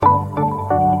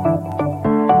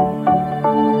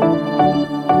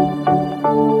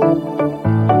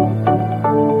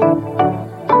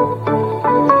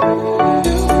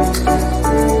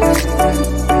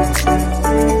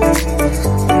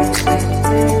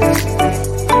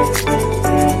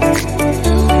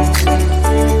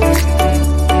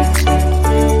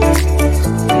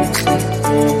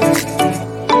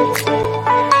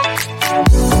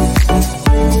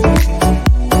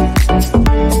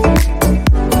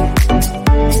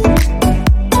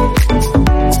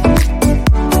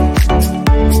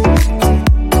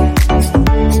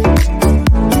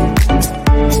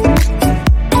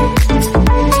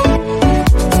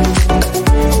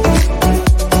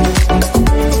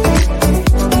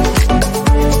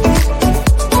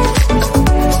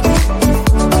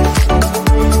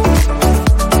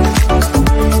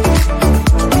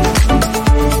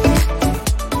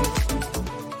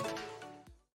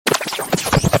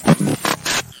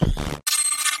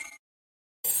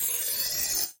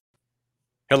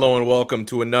Hello and welcome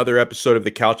to another episode of the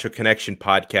Calcio Connection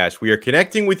podcast. We are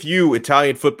connecting with you,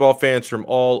 Italian football fans from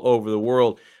all over the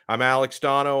world. I'm Alex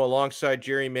Dono alongside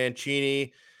Jerry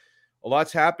Mancini. A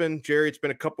lot's happened, Jerry. It's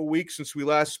been a couple weeks since we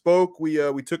last spoke. We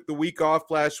took the week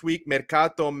off last week.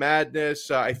 Mercato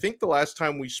madness. I think the last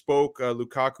time we spoke,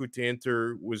 Lukaku to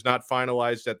Inter was not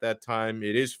finalized at that time.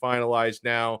 It is finalized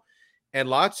now. And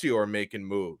Lazio are making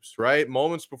moves, right?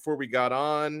 Moments before we got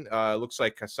on, looks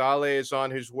like Casale is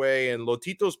on his way, and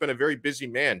Lotito's been a very busy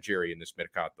man, Jerry, in this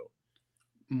Mercato.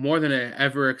 More than I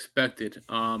ever expected.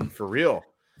 For real.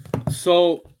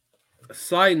 So,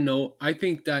 side note, I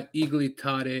think that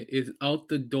Iglitare is out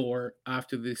the door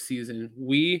after this season.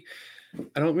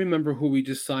 I don't remember who we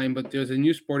just signed, but there's a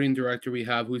new sporting director we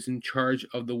have who's in charge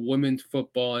of the women's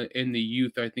football in the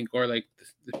youth, I think, or like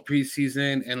the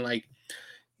preseason and like.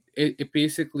 It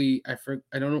basically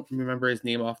I don't remember his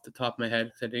name off the top of my head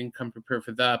because I didn't come prepared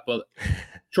for that. But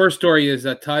short story is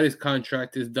that Tade's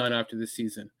contract is done after the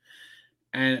season,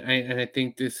 and I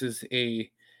think this is the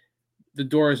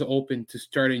door is open to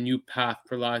start a new path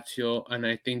for Lazio, and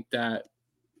I think that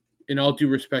in all due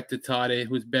respect to Tade,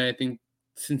 who's been I think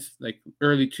since like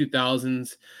early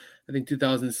 2000s, I think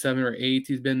 2007 or 8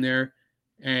 he's been there.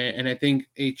 And I think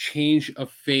a change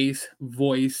of face,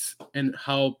 voice, and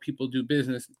how people do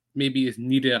business maybe is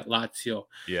needed at Lazio.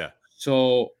 Yeah.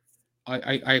 So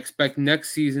I expect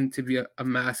next season to be a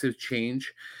massive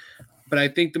change. But I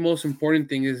think the most important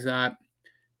thing is that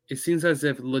it seems as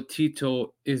if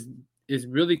Lotito is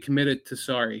really committed to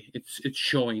Sarri. It's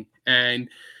showing. And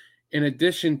in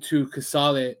addition to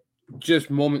Casale,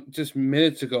 just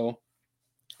minutes ago,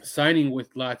 signing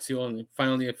with Lazio and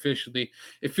finally officially,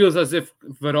 it feels as if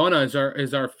Verona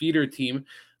is our feeder team,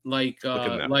 like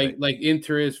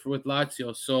Inter is with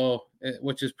Lazio. So,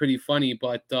 which is pretty funny,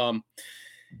 but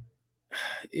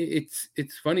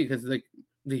it's funny because like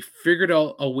they figured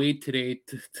out a way today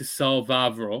to sell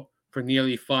Vavro for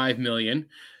nearly $5 million.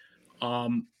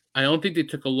 I don't think they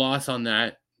took a loss on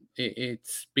that.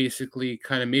 It's basically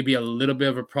kind of maybe a little bit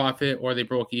of a profit, or they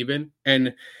broke even.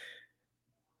 And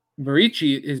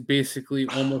Marici is basically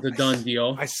almost a done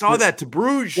deal. I saw that to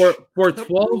Bruges for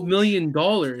 $12 million,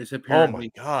 apparently. Oh my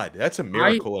God, that's a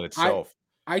miracle in itself.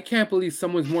 I can't believe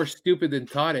someone's more stupid than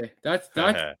Tade. That's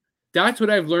what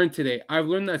I've learned today. I've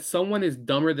learned that someone is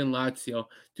dumber than Lazio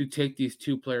to take these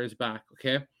two players back.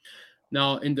 Okay.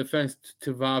 Now, in defense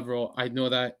to Vavro, I know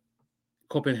that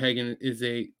Copenhagen is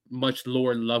a much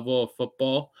lower level of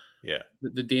football. Yeah.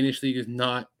 The Danish league is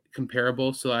not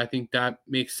comparable, so I think that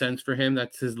makes sense for him.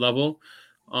 That's his level.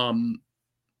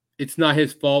 It's not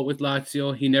his fault with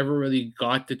Lazio. He never really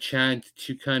got the chance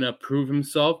to kind of prove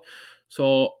himself.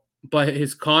 So, but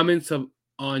his comments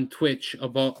on Twitch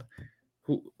about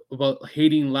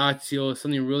hating Lazio is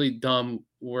something really dumb,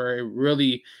 where it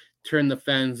really turned the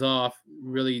fans off.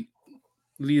 Really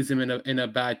leaves him in a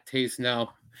bad taste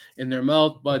now in their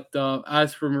mouth. But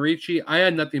as for Marici, I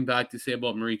had nothing bad to say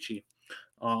about Marici.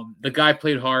 The guy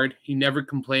played hard. He never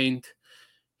complained.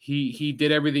 He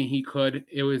did everything he could.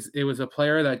 It was a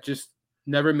player that just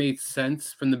never made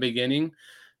sense from the beginning,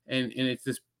 and it's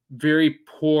this very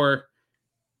poor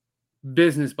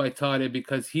business by Tade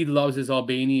because he loves his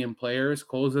Albanian players,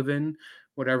 Kosovan,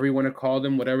 whatever you want to call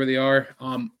them, whatever they are.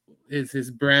 Is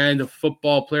his brand of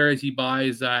football players he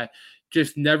buys that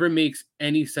just never makes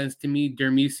any sense to me.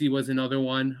 Dermisi was another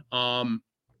one.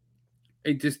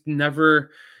 It just never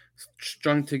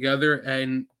strung together,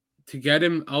 and to get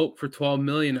him out for 12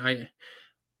 million,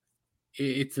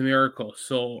 it's a miracle.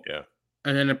 So yeah.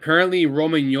 And then apparently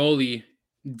Romagnoli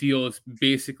deal is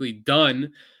basically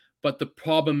done, but the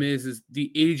problem is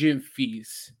the agent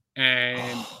fees,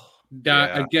 and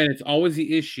that again, it's always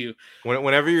the issue.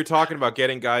 Whenever you're talking about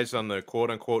getting guys on the quote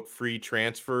unquote free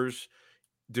transfers,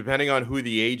 depending on who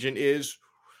the agent is,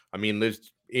 I mean,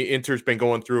 Inter's been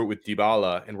going through it with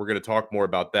Dybala, and we're going to talk more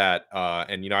about that.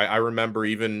 And I remember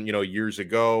even years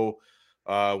ago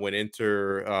when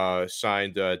Inter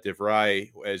signed De Vrij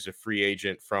as a free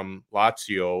agent from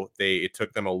Lazio, it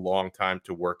took them a long time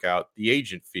to work out the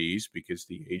agent fees because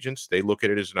the agents, they look at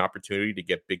it as an opportunity to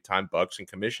get big time bucks and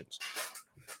commissions.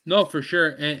 No, for sure.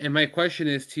 And my question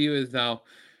is to you is now,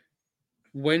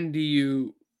 when do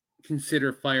you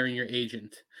consider firing your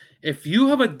agent? If you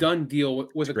have a done deal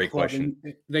with a great club, question.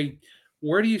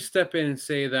 Where do you step in and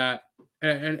say that?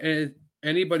 And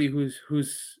anybody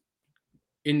who's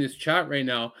in this chat right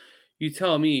now, you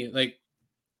tell me, like,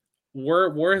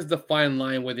 where's the fine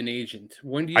line with an agent?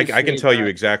 When do you? I can tell you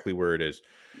exactly where it is.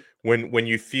 When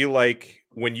you feel like,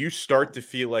 when you start to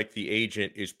feel like the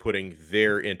agent is putting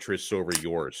their interests over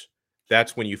yours,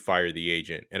 that's when you fire the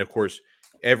agent. And of course,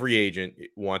 every agent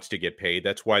wants to get paid.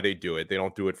 That's why they do it. They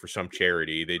don't do it for some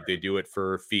charity. They do it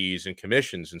for fees and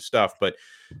commissions and stuff. But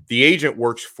the agent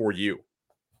works for you,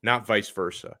 not vice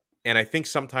versa. And I think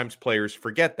sometimes players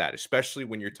forget that, especially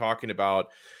when you're talking about,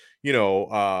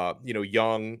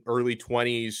 young, early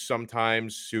 20s,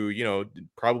 sometimes who,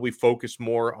 probably focus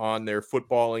more on their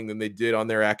footballing than they did on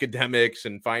their academics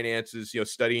and finances,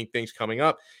 studying things coming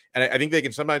up. And I think they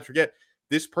can sometimes forget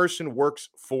this person works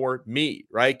for me,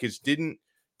 right? Because didn't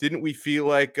we feel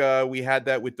like we had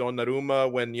that with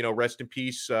Donnarumma when, rest in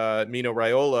peace, Mino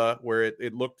Raiola, where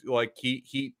it looked like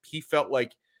he felt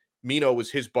like Mino was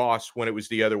his boss when it was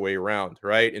the other way around,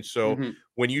 right? And so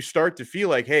when you start to feel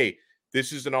like, hey,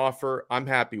 this is an offer I'm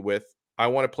happy with, I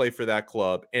want to play for that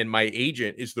club, and my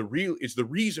agent is the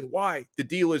reason why the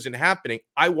deal isn't happening.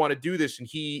 I want to do this, and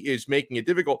he is making it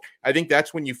difficult. I think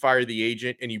that's when you fire the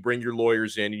agent and you bring your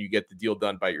lawyers in and you get the deal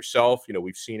done by yourself.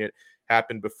 We've seen it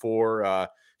happen before.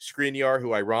 Skriniar,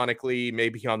 who ironically may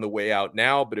be on the way out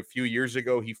now, but a few years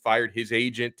ago, he fired his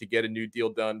agent to get a new deal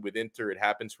done with Inter. It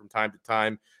happens from time to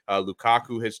time.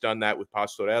 Lukaku has done that with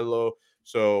Pastorello.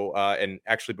 So, and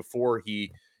actually before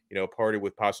he, parted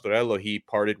with Pastorello, he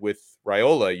parted with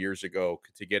Raiola years ago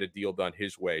to get a deal done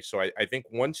his way. So I think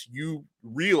once you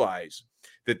realize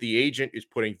that the agent is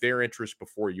putting their interest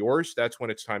before yours, that's when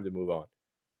it's time to move on.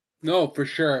 No, for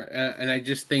sure. And I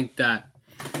just think that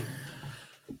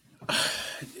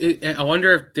I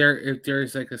wonder if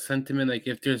there's like a sentiment, like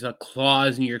if there's a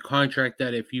clause in your contract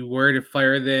that if you were to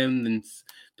fire them, then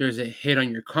there's a hit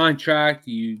on your contract.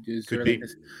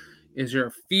 Is there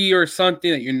a fee or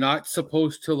something that you're not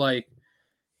supposed to like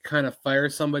kind of fire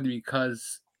somebody?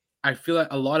 Because I feel like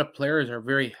a lot of players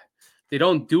they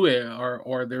don't do it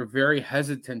or they're very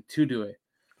hesitant to do it.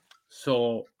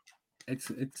 So it's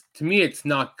to me it's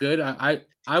not good.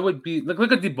 I would be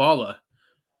look at Dybala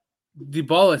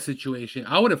situation.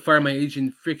 I would have fired my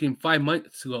agent freaking 5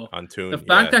 months ago. Antun, the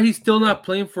fact that he's still not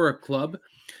playing for a club,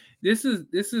 this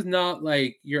is not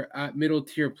like you're at middle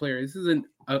tier player. This is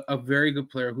a very good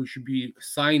player who should be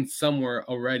signed somewhere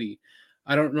already.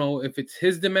 I don't know if it's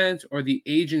his demands or the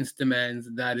agent's demands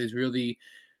that is really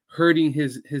hurting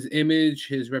his image,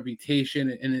 his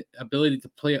reputation, and ability to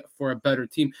play for a better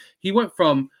team. He went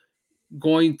from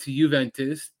going to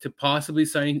Juventus to possibly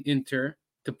signing Inter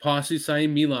to possibly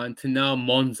signing Milan to now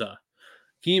Monza.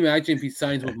 Can you imagine if he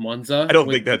signs with Monza? I don't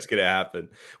think that's going to happen.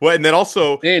 Well, and then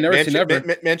also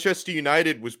Manchester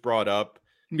United was brought up.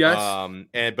 Yes.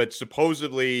 But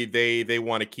supposedly they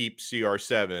want to keep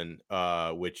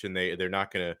CR7, which they're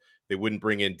not going to. They wouldn't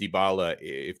bring in Dybala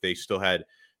if they still had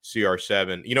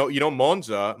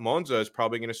CR7. Monza is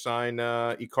probably going to sign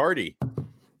Icardi.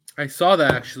 I saw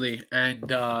that actually, and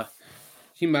can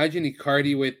you imagine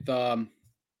Icardi with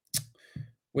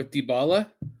Dybala?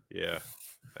 Yeah,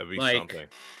 that'd be like, something.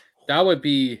 That would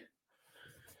be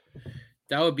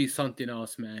something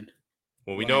else, man.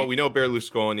 Well, we know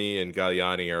Berlusconi and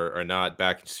Galliani are not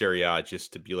back in Serie A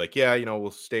just to be like, yeah,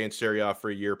 we'll stay in Serie A for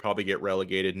a year, probably get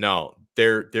relegated. No,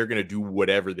 they're going to do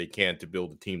whatever they can to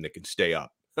build a team that can stay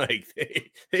up. Like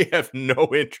they have no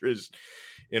interest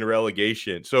in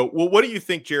relegation. So, well, what do you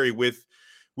think, Jerry, with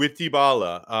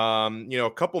Dybala? A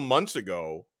couple months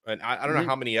ago, and I don't know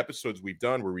how many episodes we've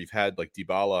done where we've had like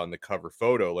Dybala on the cover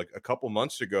photo. Like a couple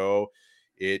months ago,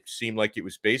 it seemed like it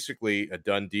was basically a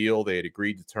done deal. They had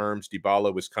agreed to terms.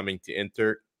 Dybala was coming to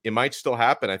Inter. It might still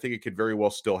happen. I think it could very well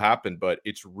still happen, but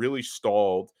it's really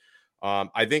stalled.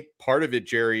 I think part of it,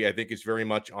 Jerry, I think is very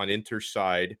much on Inter's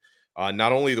side.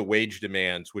 Not only the wage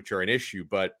demands, which are an issue,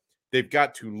 but they've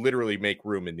got to literally make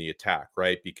room in the attack,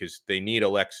 right? Because they need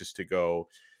Alexis to go.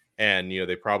 And,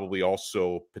 they probably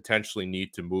also potentially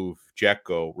need to move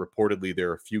Dzeko. Reportedly,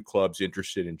 there are a few clubs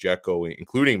interested in Dzeko,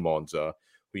 including Monza,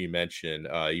 who you mentioned.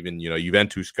 Even,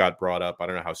 Juventus got brought up. I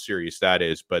don't know how serious that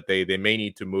is, but they may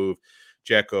need to move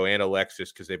Dzeko and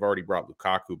Alexis because they've already brought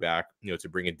Lukaku back, to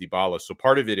bring in Dybala. So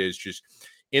part of it is just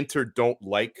Inter don't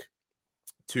like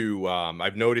to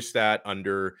I've noticed that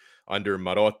under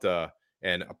Marotta,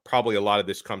 and probably a lot of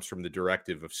this comes from the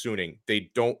directive of Suning.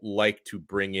 They don't like to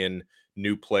bring in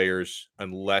new players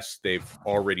unless they've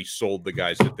already sold the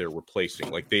guys that they're replacing.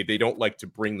 Like they don't like to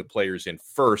bring the players in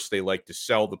first. They like to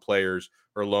sell the players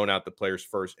or loan out the players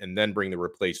first and then bring the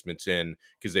replacements in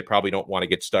because they probably don't want to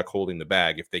get stuck holding the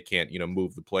bag if they can't,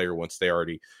 move the player once they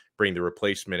already bring the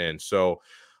replacement in. So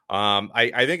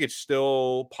I think it's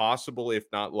still possible, if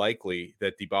not likely,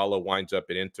 that Dybala winds up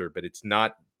at Inter, but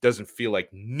doesn't feel like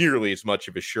nearly as much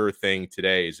of a sure thing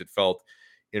today as it felt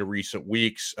in recent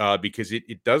weeks because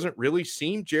it doesn't really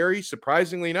seem, Jerry,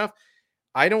 surprisingly enough,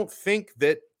 I don't think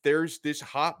that there's this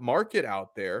hot market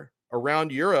out there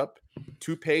around Europe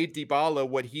to pay Dybala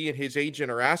what he and his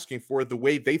agent are asking for the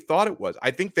way they thought it was.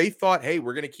 I think they thought, hey,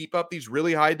 we're going to keep up these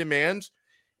really high demands,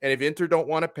 and if Inter don't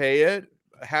want to pay it,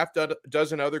 a half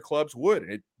dozen other clubs would.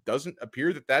 And it doesn't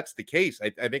appear that that's the case.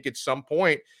 I think at some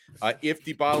point, if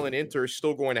Dybala and Inter is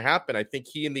still going to happen, I think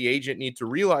he and the agent need to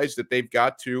realize that they've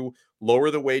got to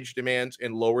lower the wage demands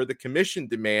and lower the commission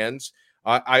demands.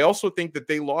 I also think that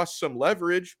they lost some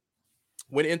leverage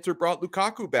when Inter brought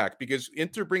Lukaku back, because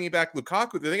Inter bringing back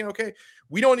Lukaku, they're thinking, okay,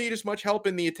 we don't need as much help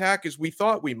in the attack as we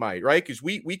thought we might, right? Because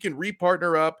we can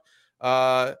repartner up.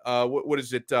 What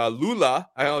is it? Lula.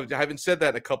 I haven't said that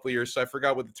in a couple of years, so I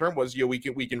forgot what the term was. We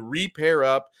can repair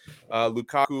up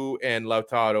Lukaku and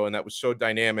Lautaro, and that was so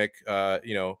dynamic.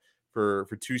 For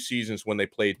 2 seasons when they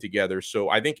played together. So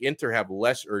I think Inter have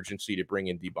less urgency to bring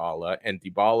in Dybala, and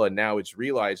Dybala now is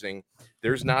realizing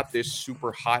there's not this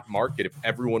super hot market of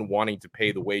everyone wanting to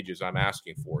pay the wages I'm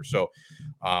asking for. So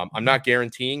I'm not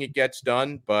guaranteeing it gets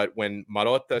done, but when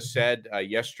Marotta said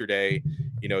yesterday,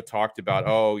 talked about,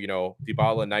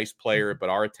 Dybala, nice player, but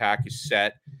our attack is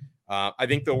set. I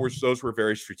think those were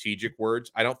very strategic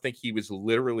words. I don't think he was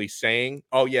literally saying,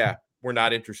 oh yeah, we're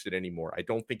not interested anymore. I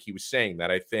don't think he was saying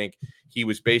that. I think he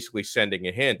was basically sending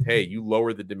a hint. Hey, you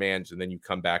lower the demands and then you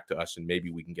come back to us and maybe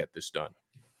we can get this done.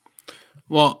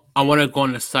 Well, I want to go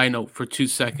on a side note for 2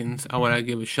 seconds. I want to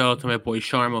give a shout out to my boy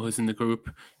Sharma, who's in the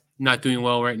group. Not doing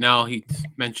well right now. He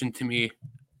mentioned to me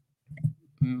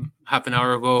half an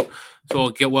hour ago. So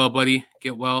get well, buddy.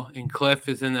 Get well. And Cliff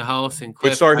is in the house. And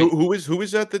Cliff, wait, sorry, who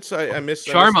is that? That's I missed.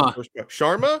 Sharma.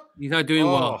 Sharma? He's not doing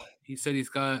well. He said he's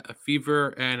got a fever,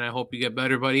 and I hope you get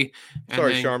better, buddy. And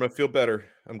sorry, Sharma. Feel better.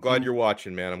 I'm glad you're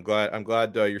watching, man. I'm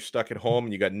glad you're stuck at home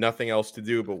and you got nothing else to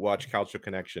do but watch Calcio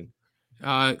Connection.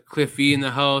 Cliff E in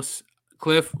the house.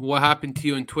 Cliff, what happened to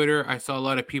you on Twitter? I saw a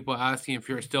lot of people asking if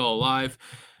you're still alive.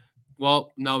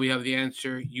 Well, now we have the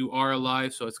answer. You are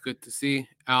alive, so it's good to see.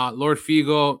 Lord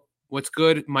Figo, what's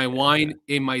good? My wine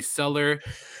in my cellar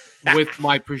with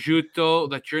my prosciutto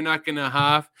that you're not going to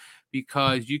have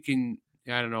because you can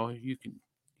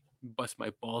bust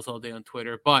my balls all day on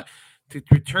Twitter. But to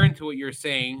return to what you're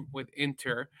saying with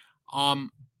Inter,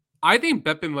 I think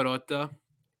Beppe Marotta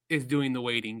is doing the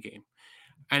waiting game.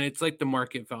 And it's like the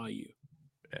market value.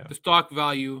 Yeah. The stock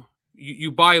value,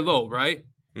 you buy low, right?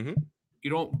 Mm-hmm. You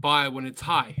don't buy when it's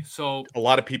high. So a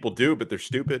lot of people do, but they're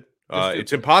stupid.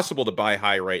 It's impossible to buy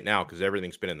high right now because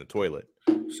everything's been in the toilet.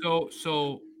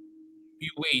 So you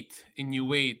wait and you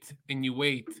wait and you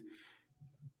wait.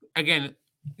 Again,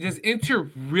 does Inter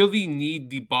really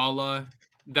need Dybala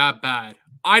that bad?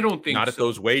 I don't think not at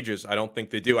those wages. I don't think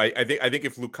they do. I think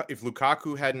if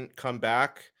Lukaku hadn't come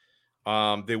back,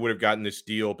 they would have gotten this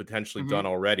deal potentially done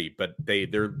already. But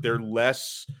they're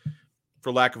less,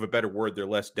 for lack of a better word, they're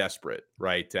less desperate,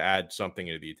 right, to add something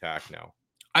into the attack now.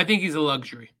 I think he's a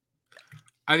luxury.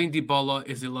 I think Dybala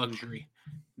is a luxury.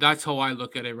 That's how I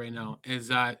look at it right now, is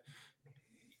that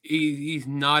he's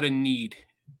not a need.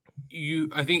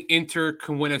 I think Inter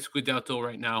can win a Scudetto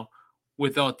right now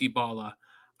without Dybala.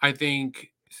 I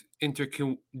think Inter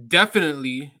can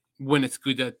definitely win a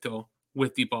Scudetto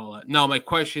with Dybala. Now, my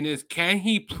question is, can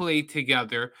he play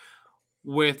together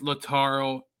with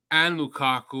Lautaro and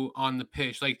Lukaku on the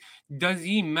pitch? Like, does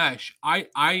he mesh?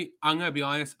 I'm gonna be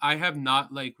honest, I have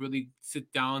not really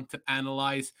sit down to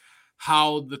analyze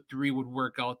how the three would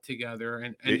work out together.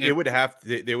 And it would have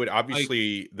to, they would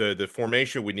obviously the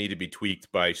formation would need to be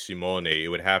tweaked by Simone. It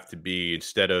would have to be,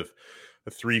 instead of a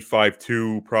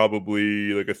 3-5-2,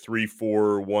 probably like a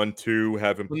 3-4-1-2,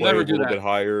 have him play a little bit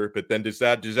higher. But then does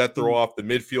that throw off the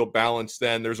midfield balance?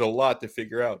 Then there's a lot to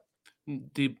figure out.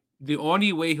 The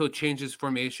only way he'll change his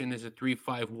formation is a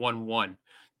 3-5-1-1.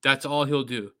 That's all he'll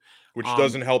do. Which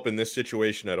doesn't help in this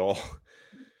situation at all.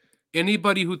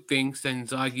 Anybody who thinks that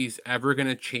Inzaghi's ever going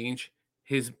to change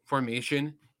his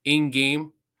formation in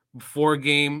game, before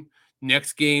game,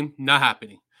 next game, not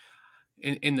happening.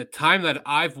 In the time that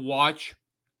I've watched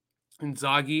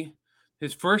Inzaghi,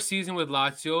 his first season with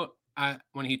Lazio,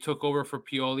 when he took over for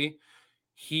Pioli,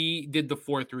 he did the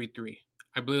 4-3-3.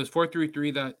 I believe it was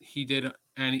 4-3-3 that he did,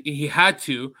 and he had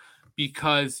to,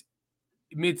 because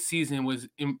mid-season was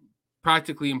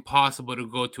practically impossible to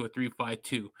go to a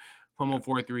 3-5-2 from a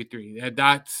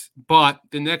 4-3-3. But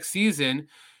the next season,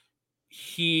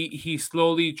 he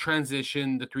slowly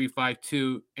transitioned the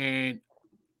 3-5-2 and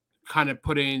kind of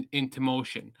put it into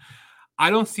motion. I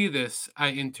don't see this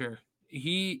at Inter.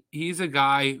 He's a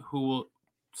guy who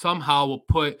will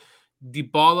put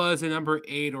Dybala as a number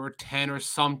 8 or 10 or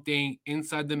something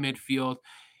inside the midfield,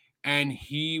 and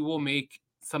he will make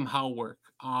somehow work.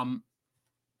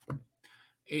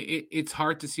 It's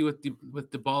hard to see with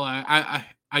Dybala.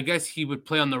 I guess he would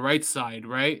play on the right side,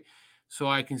 right? So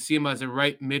I can see him as a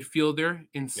right midfielder Yeah, that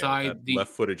inside the.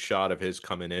 left-footed shot of his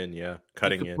coming in, yeah, You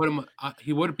cutting could in. put him.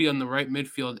 He would be on the right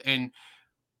midfield, and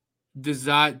does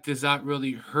that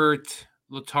really hurt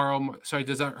Lautaro? Sorry,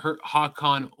 does that hurt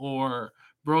Hakan or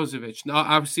Brozovic? No,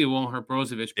 obviously it won't hurt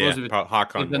Brozovic. Yeah, Brozovic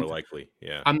Hakan is more on. likely.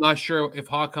 Yeah, I'm not sure if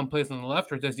Hakan plays on the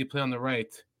left or does he play on the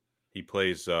right. he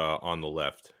plays on the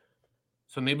left.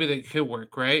 So maybe they could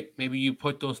work, right? Maybe you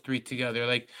put those three together.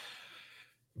 Like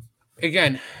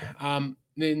again,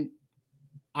 then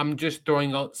I'm just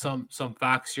throwing out some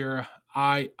facts here.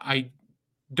 I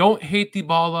don't hate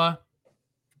Dybala,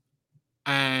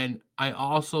 and I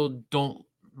also don't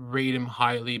rate him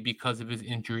highly because of his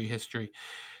injury history.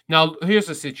 Now, here's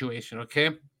the situation,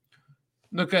 okay?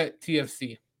 Look at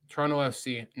TFC, Toronto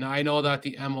FC. Now, I know that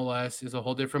the MLS is a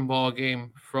whole different ball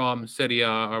game from Serie A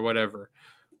or whatever,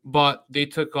 but they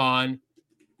took on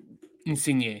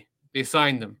Insigne. They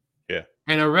signed him. Yeah.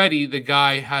 And already the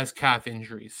guy has calf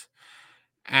injuries.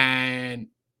 And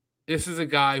this is a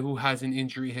guy who has an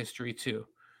injury history too.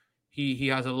 He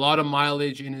has a lot of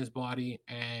mileage in his body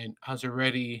and has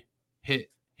already hit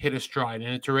a stride,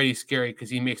 and it's already scary because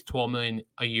he makes 12 million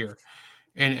a year,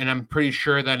 and I'm pretty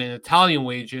sure that in Italian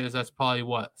wages that's probably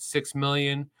what 6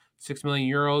 million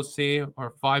euros, say,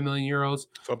 or 5 million euros.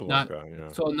 Something like Not that,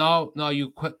 yeah. so now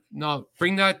you quit. Now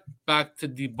bring that back to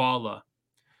Dybala.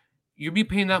 You'll be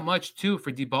paying that much too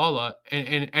for Dybala.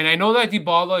 And I know that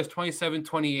Dybala is 27,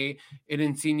 28, and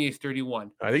Insigne is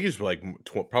 31. I think he's like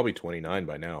probably 29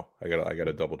 by now. I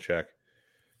gotta double check.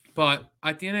 But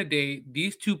at the end of the day,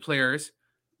 these two players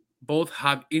both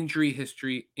have injury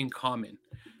history in common.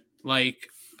 Like,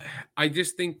 I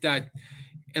just think that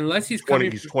unless he's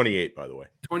 20, he's 28, by the way.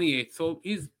 28, so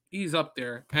he's up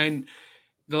there. And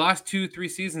the last 2-3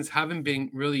 seasons haven't been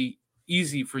really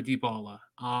easy for Dybala.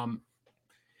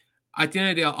 At the end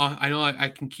of the day, I know I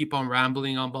can keep on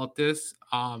rambling about this.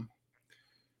 I'll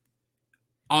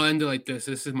end it like this.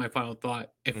 This is my final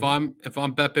thought. If I'm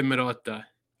Beppe Marotta,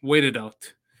 wait it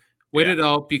out. Wait it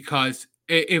out, because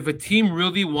if a team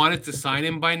really wanted to sign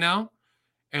him by now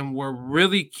and were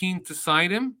really keen to sign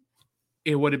him,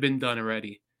 it would have been done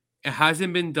already. It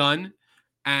hasn't been done.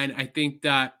 And I think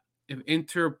that if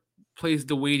Inter plays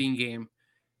the waiting game,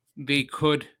 they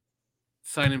could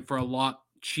sign him for a lot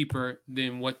cheaper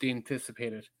than what they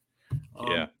anticipated.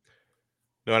 Yeah.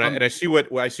 No, and I see what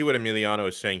Emiliano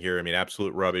is saying here. I mean,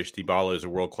 absolute rubbish. Dybala is a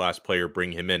world-class player.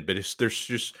 Bring him in, but there's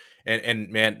just and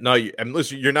man, no,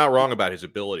 listen, you're not wrong about his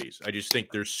abilities. I just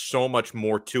think there's so much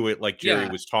more to it. Like Jerry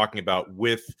was talking about,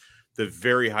 with the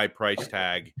very high price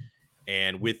tag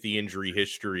and with the injury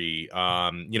history.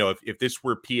 If this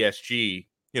were PSG,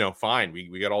 fine,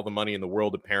 we got all the money in the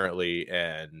world apparently,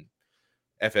 and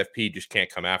FFP just can't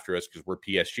come after us because we're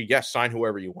PSG. Yes, sign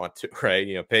whoever you want to, right?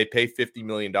 Pay $50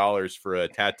 million for a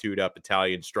tattooed up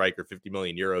Italian striker, 50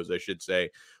 million euros, I should say.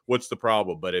 What's the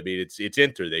problem? But I mean, it's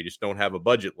Inter. They just don't have a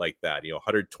budget like that.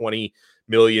 120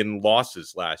 million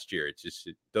losses last year. It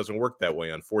doesn't work that way,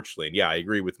 unfortunately. And yeah, I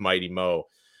agree with Mighty Mao,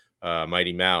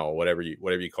 whatever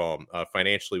you call him.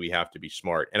 Financially, we have to be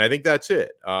smart, and I think that's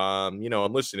it. And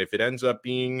listen, if it ends up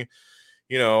being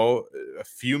a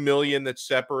few million that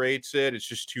separates it, it's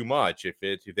just too much. If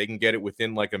they can get it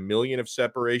within like $1 million of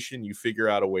separation, you figure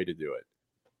out a way to do it.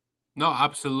 No,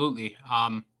 absolutely.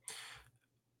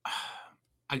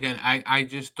 Again, I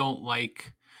just don't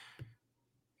like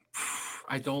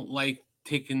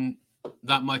taking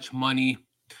that much money.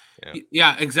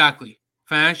 Yeah, exactly.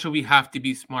 Financially, we have to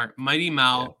be smart. Mighty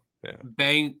Mal,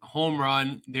 bang, home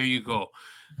run, there you go.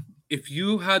 If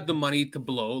you had the money to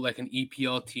blow like an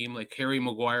EPL team like Harry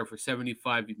Maguire for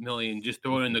 75 million, just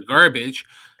throw it in the garbage.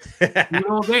 Do it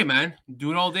all day, man.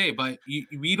 Do it all day. But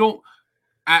we don't,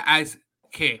 as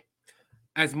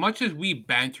much as we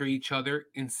banter each other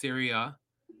in Serie A,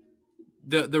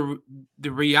 the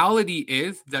reality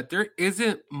is that there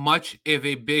isn't much of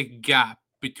a big gap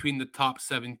between the top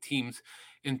 7 teams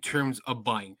in terms of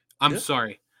buying. I'm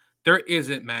sorry. There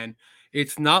isn't, man.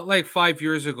 It's not like 5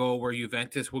 years ago where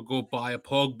Juventus would go buy a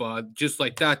Pogba just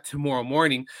like that tomorrow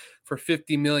morning for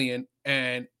 50 million,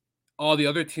 and all the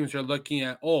other teams are looking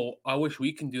at, oh, I wish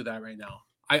we can do that right now.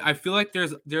 I feel like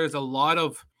there's a lot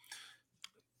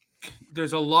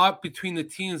between the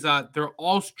teams that they're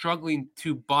all struggling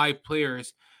to buy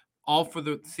players, all for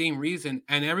the same reason.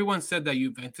 And everyone said that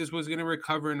Juventus was going to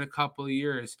recover in a couple of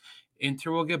years.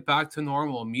 Inter will get back to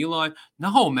normal. Milan,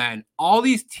 no, man. All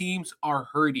these teams are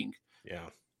hurting. Yeah.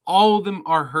 All of them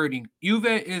are hurting. Juve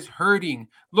is hurting.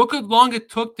 Look how long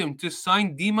it took them to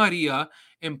sign Di Maria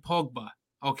and Pogba,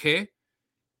 okay?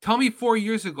 Tell me 4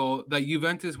 years ago that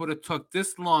Juventus would have took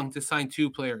this long to sign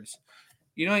 2 players.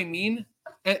 You know what I mean?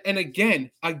 And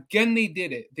again, they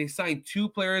did it. They signed 2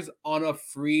 players on a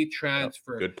free Yep.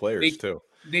 transfer. Good players too.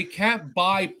 They can't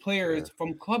buy players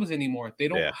from clubs anymore. They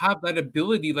don't Yeah. have that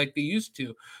ability like they used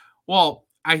to. Well,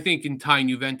 I think in time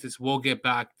Juventus will get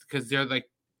back because they're like,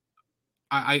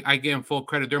 I give them full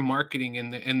credit. Their marketing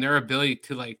and their ability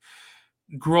to like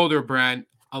grow their brand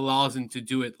allows them to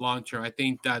do it long term. I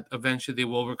think that eventually they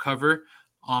will recover.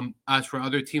 As for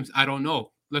other teams, I don't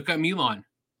know. Look at Milan,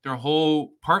 their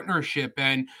whole partnership,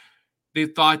 and they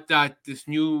thought that this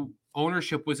new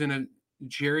ownership was in a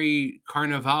Jerry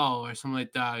Carnival or something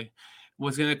like that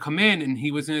was going to come in and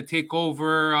he was going to take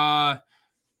over.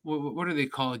 What do they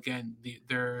call again?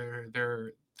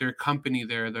 Their company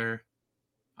there. Their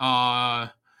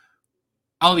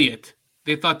Elliot.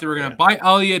 They thought they were going to buy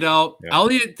Elliot out. Yeah.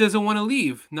 Elliot doesn't want to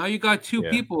leave. Now you got 2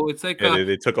 people. It's like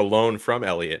they took a loan from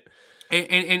Elliot.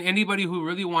 And anybody who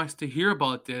really wants to hear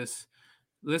about this,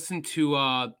 listen to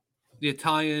the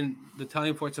Italian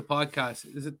Forza podcast.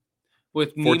 Is it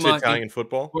with Forza Nima? Italian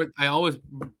football? I always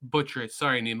butcher it.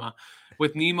 Sorry, Nima.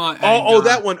 With Nima. And,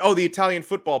 that one. Oh, the Italian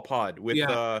football pod with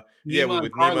Nima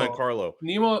and Carlo.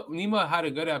 Nima had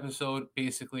a good episode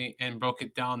basically and broke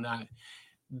it down that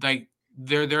like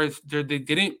they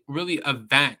didn't really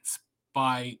advance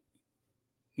by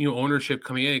ownership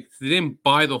coming in. They didn't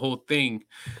buy the whole thing.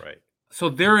 Right. So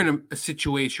they're in a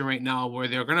situation right now where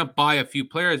they're going to buy a few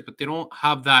players, but they don't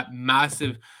have that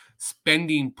massive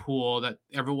spending pool that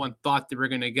everyone thought they were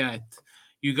going to get.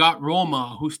 You got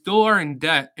Roma, who still are in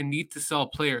debt and need to sell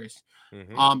players.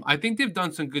 Mm-hmm. I think they've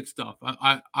done some good stuff.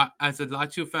 I as a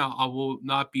Lazio fan, I will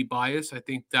not be biased. I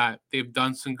think that they've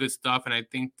done some good stuff, and I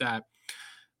think that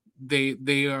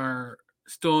they are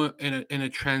still in a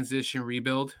transition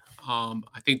rebuild.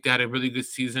 I think they had a really good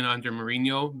season under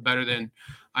Mourinho, better than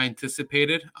I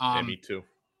anticipated. Me too.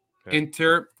 Yeah.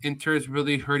 Inter is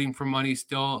really hurting for money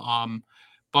still.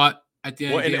 But at the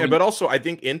end of the day, but also I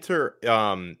think Inter,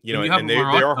 and they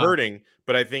are hurting.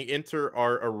 But I think Inter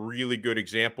are a really good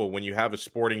example when you have a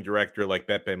sporting director like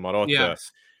Beppe Marotta.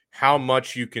 Yes. How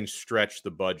much you can stretch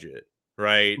the budget,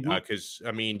 right? Because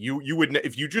I mean, you would,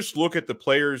 if you just look at the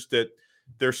players that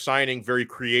they're signing very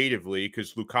creatively,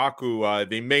 because Lukaku,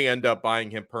 they may end up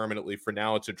buying him permanently. For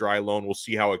now, it's a dry loan. We'll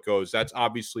see how it goes. That's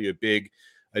obviously a big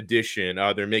addition.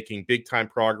 They're making big time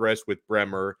progress with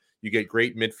Bremer. You get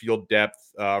great midfield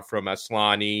depth from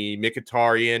Aslani,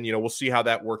 Mkhitaryan. We'll see how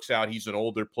that works out. He's an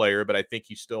older player, but I think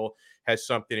he still has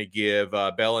something to give.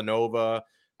 Bellanova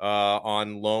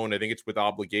on loan, I think it's with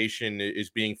obligation, is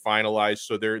being finalized.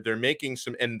 So they're making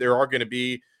some, and there are going to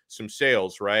be some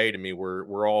sales, right? I mean,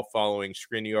 we're all following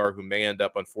Skriniar, who may end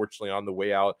up, unfortunately, on the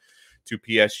way out to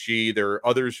PSG. There are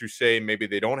others who say maybe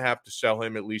they don't have to sell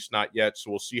him, at least not yet.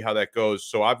 So we'll see how that goes.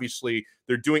 So obviously,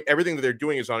 they're doing everything that they're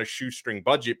doing is on a shoestring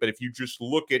budget. But if you just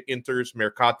look at Inter's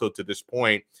Mercato to this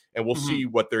point, and we'll see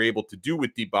what they're able to do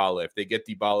with Dybala, if they get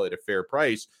Dybala at a fair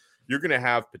price, you're going to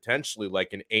have potentially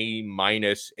like an A-,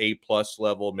 A+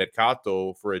 level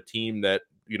Mercato for a team that,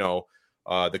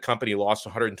 the company lost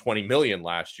 120 million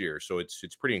last year. So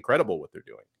it's pretty incredible what they're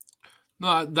doing.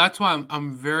 No, that's why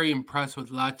I'm very impressed with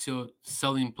Lazio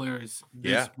selling players.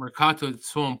 This Mercato is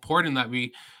so important that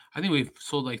I think we've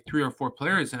sold like 3 or 4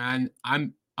 players, and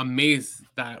I'm amazed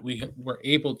that we were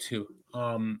able to.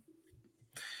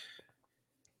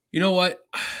 You know what?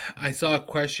 I saw a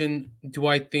question. Do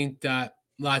I think that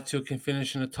Lazio can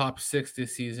finish in the top 6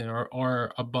 this season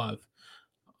or above?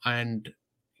 And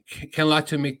can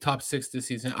Lazio make top 6 this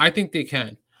season? I think they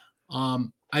can. I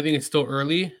think it's still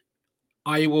early.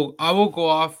 I will go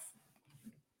off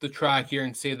the track here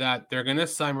and say that they're going to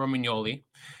sign Romagnoli.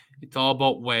 It's all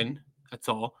about when. That's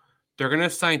all. They're going to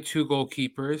sign 2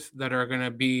 goalkeepers that are going to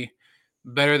be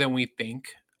better than we think.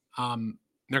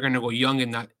 They're going to go young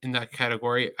in that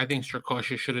category. I think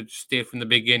Strakosha should have stayed from the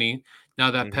beginning. Now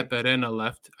that Peperena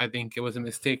left, I think it was a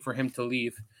mistake for him to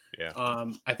leave. Yeah.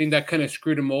 I think that kind of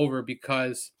screwed him over,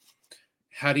 because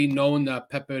had he known that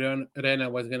Peperena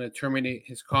was going to terminate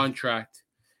his contract,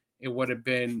 it would have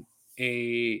given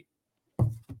him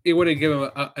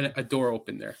a door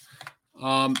open there.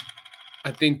 I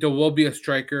think there will be a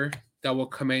striker that will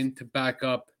come in to back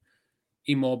up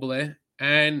Immobile.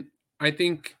 And I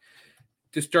think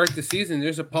to start the season,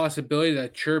 there's a possibility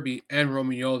that Cherby and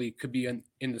Romagnoli could be in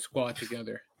the squad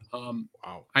together.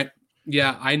 Wow. I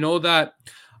know that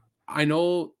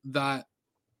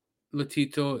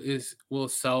Latito will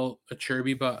sell a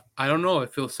Cherby, but I don't know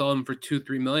if he'll sell him for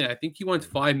 2-3 million. I think he wants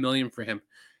 5 million for him.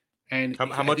 And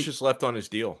how much is left on his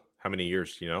deal? How many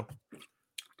years? 2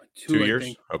 years? I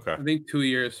think. Okay. I think 2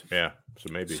 years. Yeah.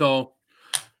 So maybe. So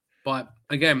But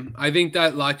again, I think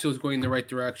that Lazio is going in the right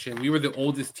direction. We were the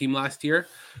oldest team last year.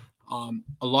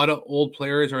 A lot of old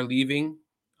players are leaving.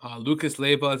 Lucas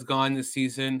Leiva is gone this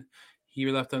season. He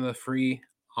left on the free.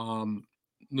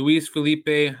 Luis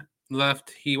Felipe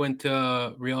left. He went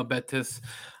to Real Betis.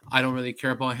 I don't really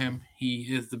care about him. He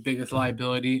is the biggest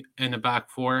liability in the back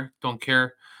four. Don't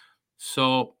care.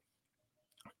 So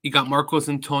you got Marcos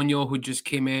Antonio, who just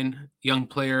came in, young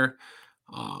player.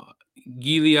 Uh,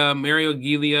 Mario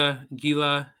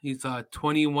Gila, he's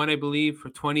 21, I believe, for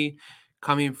 20,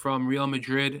 coming from Real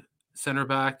Madrid, center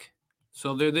back.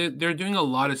 So they're doing a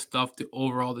lot of stuff to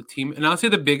overall the team. And I'll say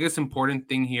the biggest important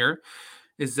thing here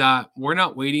is that we're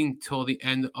not waiting till the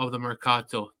end of the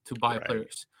mercato to buy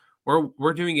players.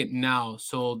 We're doing it now,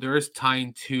 so there is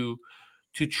time to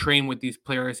train with these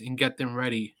players and get them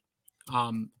ready.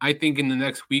 I think in the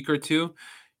next week or two,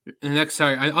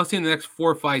 I'll say in the next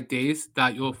 4 or 5 days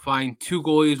that you'll find two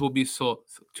goalies will be sold,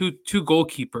 two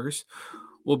goalkeepers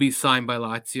will be signed by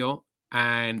Lazio,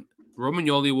 and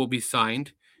Romagnoli will be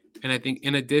signed. And I think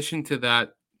in addition to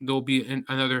that, there'll be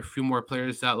another few more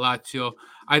players that Lazio.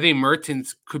 I think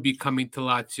Mertens could be coming to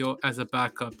Lazio as a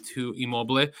backup to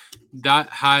Immobile. That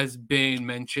has been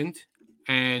mentioned,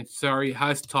 and Sarri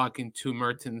has talking to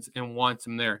Mertens and wants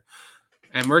him there.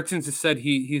 And Mertens has said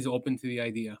he's open to the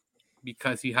idea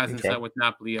because he hasn't signed with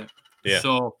Napoli yet. Yeah.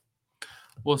 So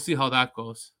we'll see how that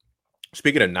goes.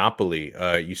 Speaking of Napoli,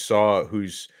 you saw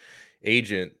whose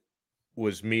agent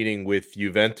was meeting with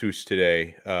Juventus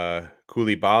today.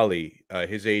 Koulibaly,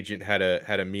 his agent had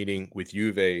a meeting with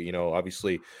Juve. You know,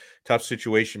 obviously, tough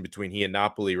situation between he and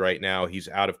Napoli right now. He's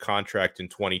out of contract in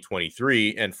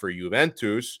 2023, and for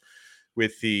Juventus,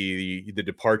 with the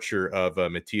departure of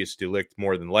Matthias de Ligt,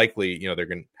 more than likely, you know, they're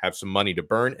going to have some money to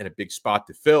burn and a big spot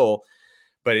to fill.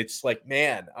 But it's like,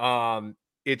 man,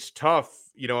 it's tough,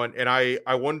 you know, and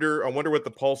I wonder what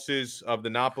the pulse is of the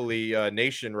Napoli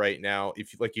nation right now.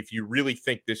 If you really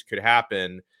think this could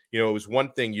happen, you know, it was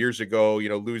one thing years ago, you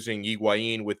know, losing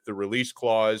Higuain with the release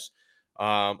clause.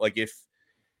 Like if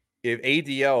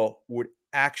ADL would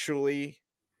actually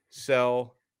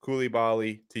sell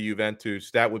Koulibaly to Juventus,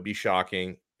 that would be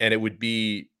shocking, and it would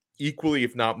be equally,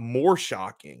 if not more,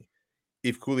 shocking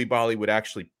if Koulibaly would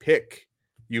actually pick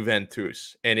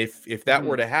Juventus. And if that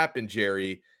were to happen,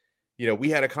 Jerry, you know,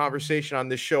 we had a conversation on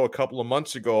this show a couple of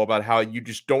months ago about how you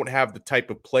just don't have the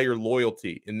type of player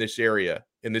loyalty in this era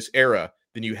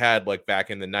than you had like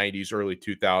back in the 90s, early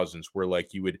 2000s, where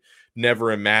like you would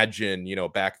never imagine, you know,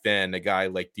 back then a guy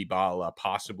like Dybala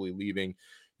possibly leaving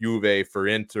Juve for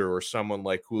Inter, or someone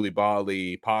like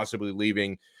Koulibaly possibly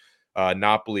leaving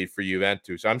Napoli for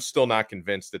Juventus. I'm still not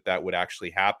convinced that would actually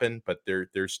happen, but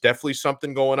there's definitely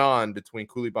something going on between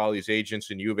Koulibaly's agents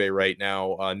and Juve right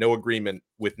now. No agreement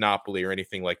with Napoli or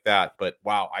anything like that, but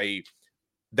wow,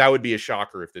 that would be a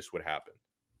shocker if this would happen.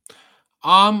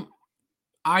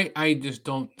 I just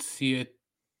don't see it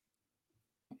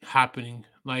happening.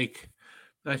 Like,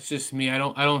 that's just me. I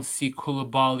don't see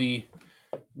Koulibaly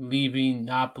leaving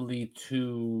Napoli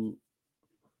to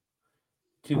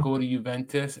go to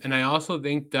Juventus. And I also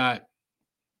think that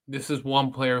this is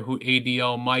one player who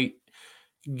ADL might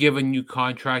give a new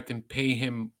contract and pay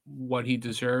him what he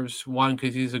deserves. One,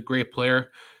 because he's a great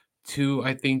player. Two,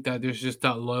 I think that there's just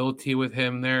that loyalty with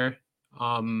him there.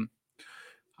 I'm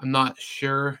not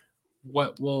sure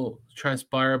what will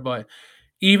transpire, but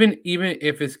even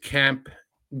if his camp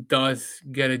does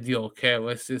get a deal, okay,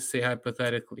 let's just say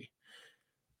hypothetically,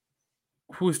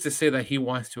 who's to say that he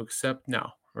wants to accept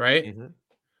now, right? Mm-hmm.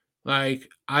 Like,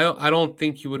 I don't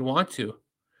think he would want to.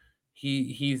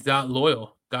 He's that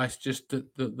loyal. That's just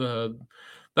the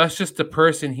that's just the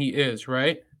person he is,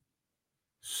 right?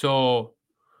 So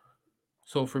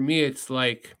for me, it's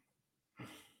like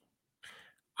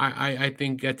I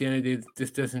think at the end of the day,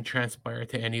 this doesn't transpire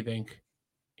to anything.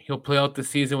 He'll play out the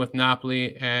season with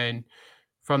Napoli, and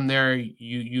from there,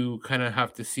 you kind of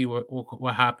have to see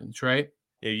what happens, right?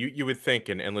 Yeah, you would think,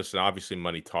 and listen, obviously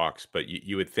money talks, but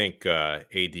you would think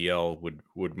ADL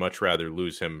would much rather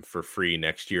lose him for free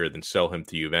next year than sell him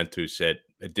to Juventus at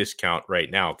a discount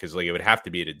right now, because like it would have to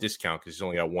be at a discount because he's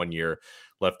only got 1 year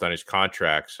left on his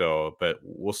contract. So, but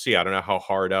we'll see. I don't know how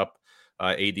hard up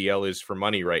ADL is for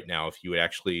money right now. If you would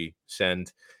actually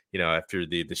send, you know, after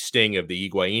the sting of the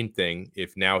Higuain thing,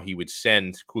 if now he would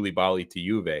send Koulibaly to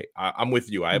Juve, I'm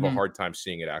with you. I have a hard time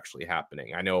seeing it actually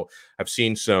happening. I know I've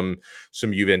seen some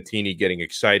Juventini getting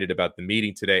excited about the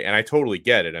meeting today, and I totally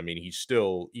get it. I mean, he's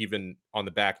still, even on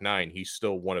the back nine, he's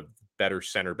still one of the better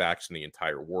center backs in the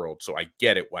entire world. So I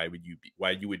get it. Why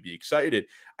you would be excited?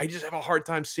 I just have a hard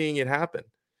time seeing it happen.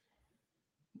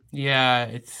 Yeah,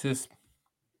 it's just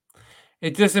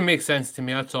It doesn't make sense to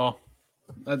me. That's all.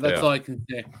 That's Yeah. all I can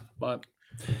say. But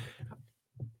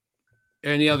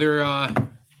any other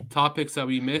topics that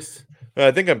we missed?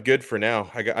 I think I'm good for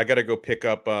now. I got to go pick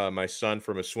up my son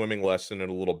from a swimming lesson in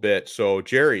a little bit. So,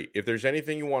 Jerry, if there's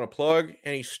anything you want to plug,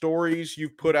 any stories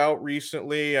you've put out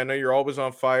recently, I know you're always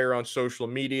on fire on social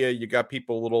media. You got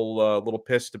people a little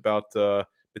pissed about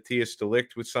Matthias de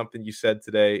Ligt with something you said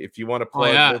today. If you want to Oh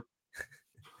plug, yeah.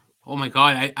 Oh my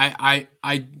god. I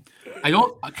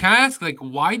don't. Can I ask, like,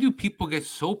 why do people get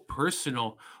so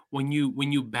personal when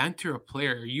you banter a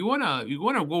player? You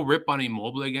wanna go rip on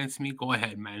Immobile against me? Go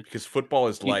ahead, man. because football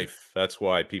is You- life. That's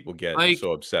why people get Like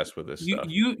so obsessed with this stuff.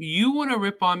 you want to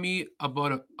rip on me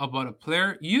about a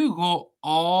player? You go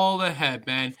all ahead,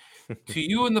 man. To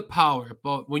you and the power.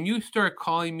 But when you start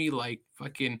calling me like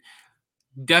fucking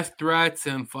death threats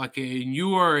and fucking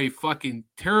you are a fucking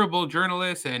terrible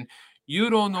journalist and you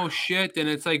don't know shit, and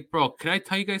it's like, bro, can I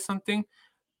tell you guys something?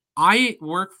 I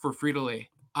work for Frito-Lay.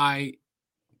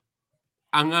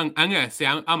 I'm gonna say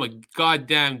I'm a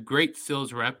goddamn great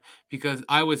sales rep because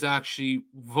I was actually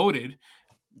voted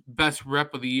best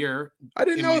rep of the year I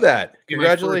didn't in know my that. in my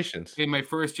first Congratulations. in my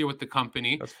first year with the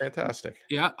company. That's fantastic.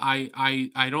 Yeah,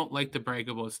 I don't like to brag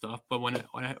about stuff, but when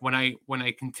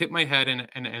I can tip my head and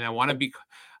I want to be,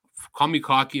 call me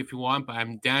cocky if you want, but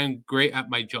I'm damn great at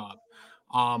my job.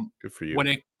 Good for you.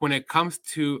 When it comes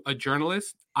to a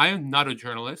journalist, I am not a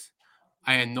journalist.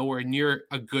 I am nowhere near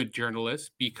a good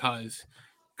journalist because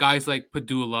guys like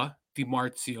Padula,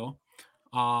 DiMarzio,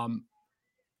 um,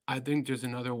 I think there's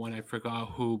another one I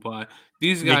forgot who, but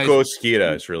these guys, Nico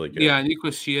Skira is really good. yeah, Nico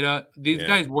Shira, these Yeah.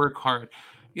 guys work hard.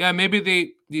 Yeah,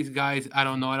 maybe these guys, I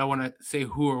don't know, I don't want to say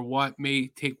who or what, may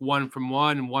take one from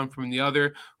one and one from the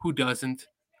other. Who doesn't?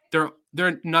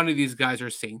 They're none of these guys are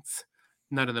saints.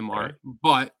 None of them are. Right.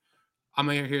 But I'm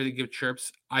not here to give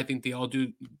chirps. I think they all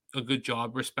do a good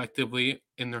job respectively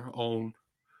in their own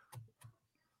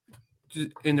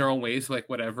ways, like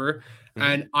whatever. Mhm.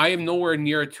 And I am nowhere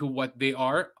near to what they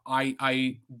are.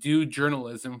 I do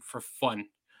journalism for fun.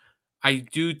 I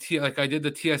do like I did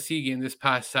the TSC game this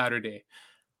past Saturday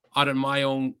out of my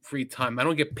own free time. I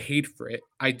don't get paid for it.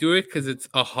 I do it because it's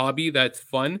a hobby that's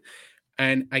fun,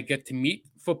 and I get to meet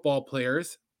football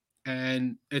players,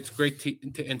 and it's great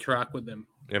to interact with them.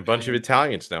 And a bunch of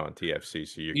Italians now on TFC,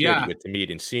 so you're good. You Yeah, get to meet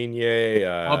Insigne,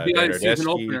 I'll be at his season Bernardeschi.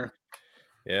 opener.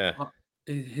 Yeah.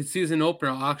 His season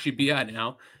opener I'll actually be at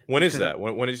now. When is that?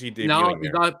 When is he Now debuting he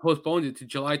there? got postponed it to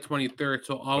July 23rd.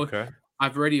 So Okay.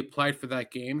 I've already applied for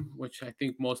that game, which I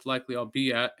think most likely I'll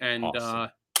be at. And Awesome.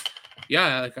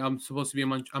 yeah, like I'm supposed to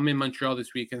be I'm in Montreal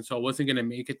this weekend, so I wasn't gonna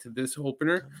make it to this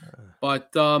opener. But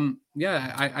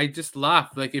yeah, I just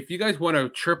laugh. Like if you guys want to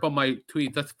chirp on my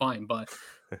tweet, that's fine.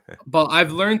 But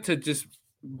I've learned to just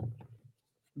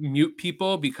mute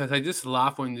people because I just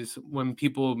laugh when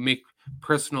people make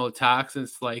personal attacks.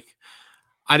 It's like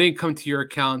I didn't come to your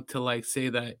account to like say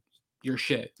that you're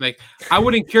shit. Like I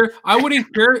wouldn't care. I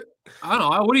wouldn't care. I don't know.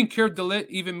 I wouldn't care if de Ligt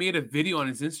even made a video on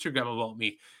his Instagram about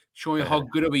me, showing how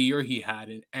good of a year he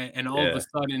had, and all of a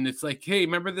sudden it's like, hey,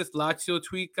 remember this Lazio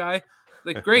tweet guy?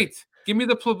 Like, great, give me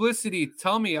the publicity.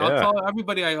 Tell me. I'll tell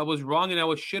everybody I was wrong and I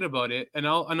was shit about it, and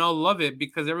I'll love it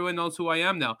because everyone knows who I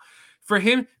am now. For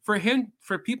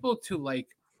people to like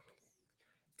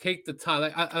take the time,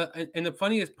 like, and the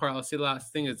funniest part, I'll say the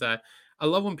last thing is that I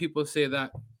love when people say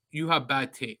that you have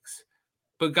bad takes.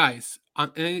 But guys,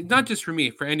 and not just for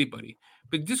me, for anybody,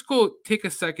 but just go take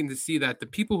a second to see that the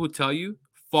people who tell you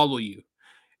follow you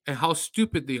and how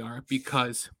stupid they are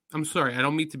because I'm sorry, I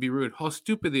don't mean to be rude. How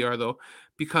stupid they are though,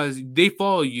 because they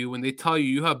follow you and they tell you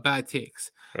you have bad takes.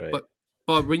 Right.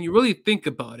 But when you really think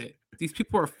about it, these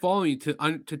people are following you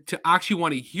to actually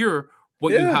want to hear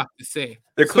what you have to say.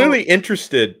 They're clearly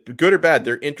interested, good or bad.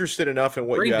 They're interested enough in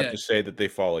what you have to say that they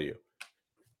follow you.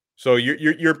 So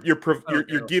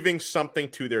you're giving something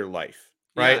to their life,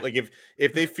 right? Yeah. Like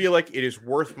if they feel like it is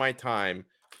worth my time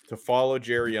to follow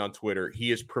Jerry on Twitter,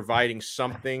 he is providing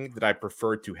something that I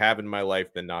prefer to have in my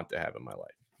life than not to have in my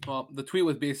life. Well, the tweet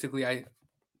was basically,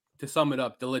 to sum it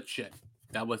up, de Ligt shit.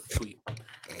 That was the tweet,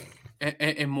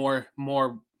 and more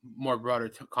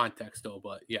broader context though.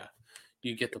 But yeah.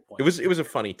 You get the point. It was a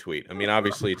funny tweet. I mean,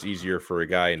 obviously, it's easier for a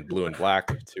guy in blue and black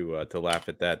to laugh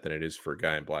at that than it is for a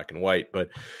guy in black and white. But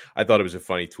I thought it was a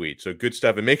funny tweet. So good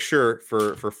stuff. And make sure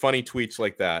for funny tweets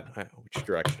like that, which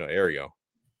direction? There we go.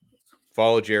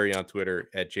 Follow Jerry on Twitter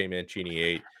at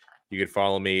jmancini8. You can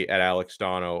follow me at Alex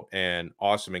Dono. And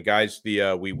awesome. And guys,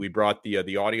 we brought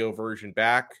the audio version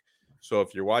back. So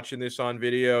if you're watching this on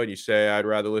video and you say I'd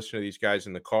rather listen to these guys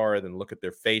in the car than look at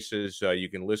their faces, you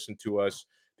can listen to us.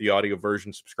 The audio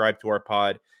version, subscribe to our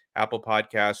pod Apple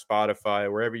Podcasts,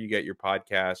 Spotify, wherever you get your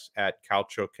podcasts, at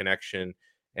Calcio Connection,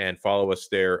 and follow us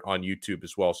there on YouTube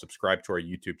as well. Subscribe to our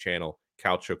YouTube channel,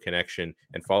 Calcio Connection,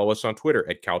 and follow us on Twitter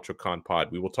at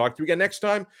CalcioConPod. We will talk to you again next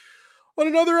time on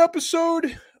another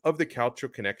episode of the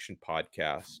Calcio Connection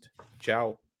podcast.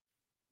 Ciao.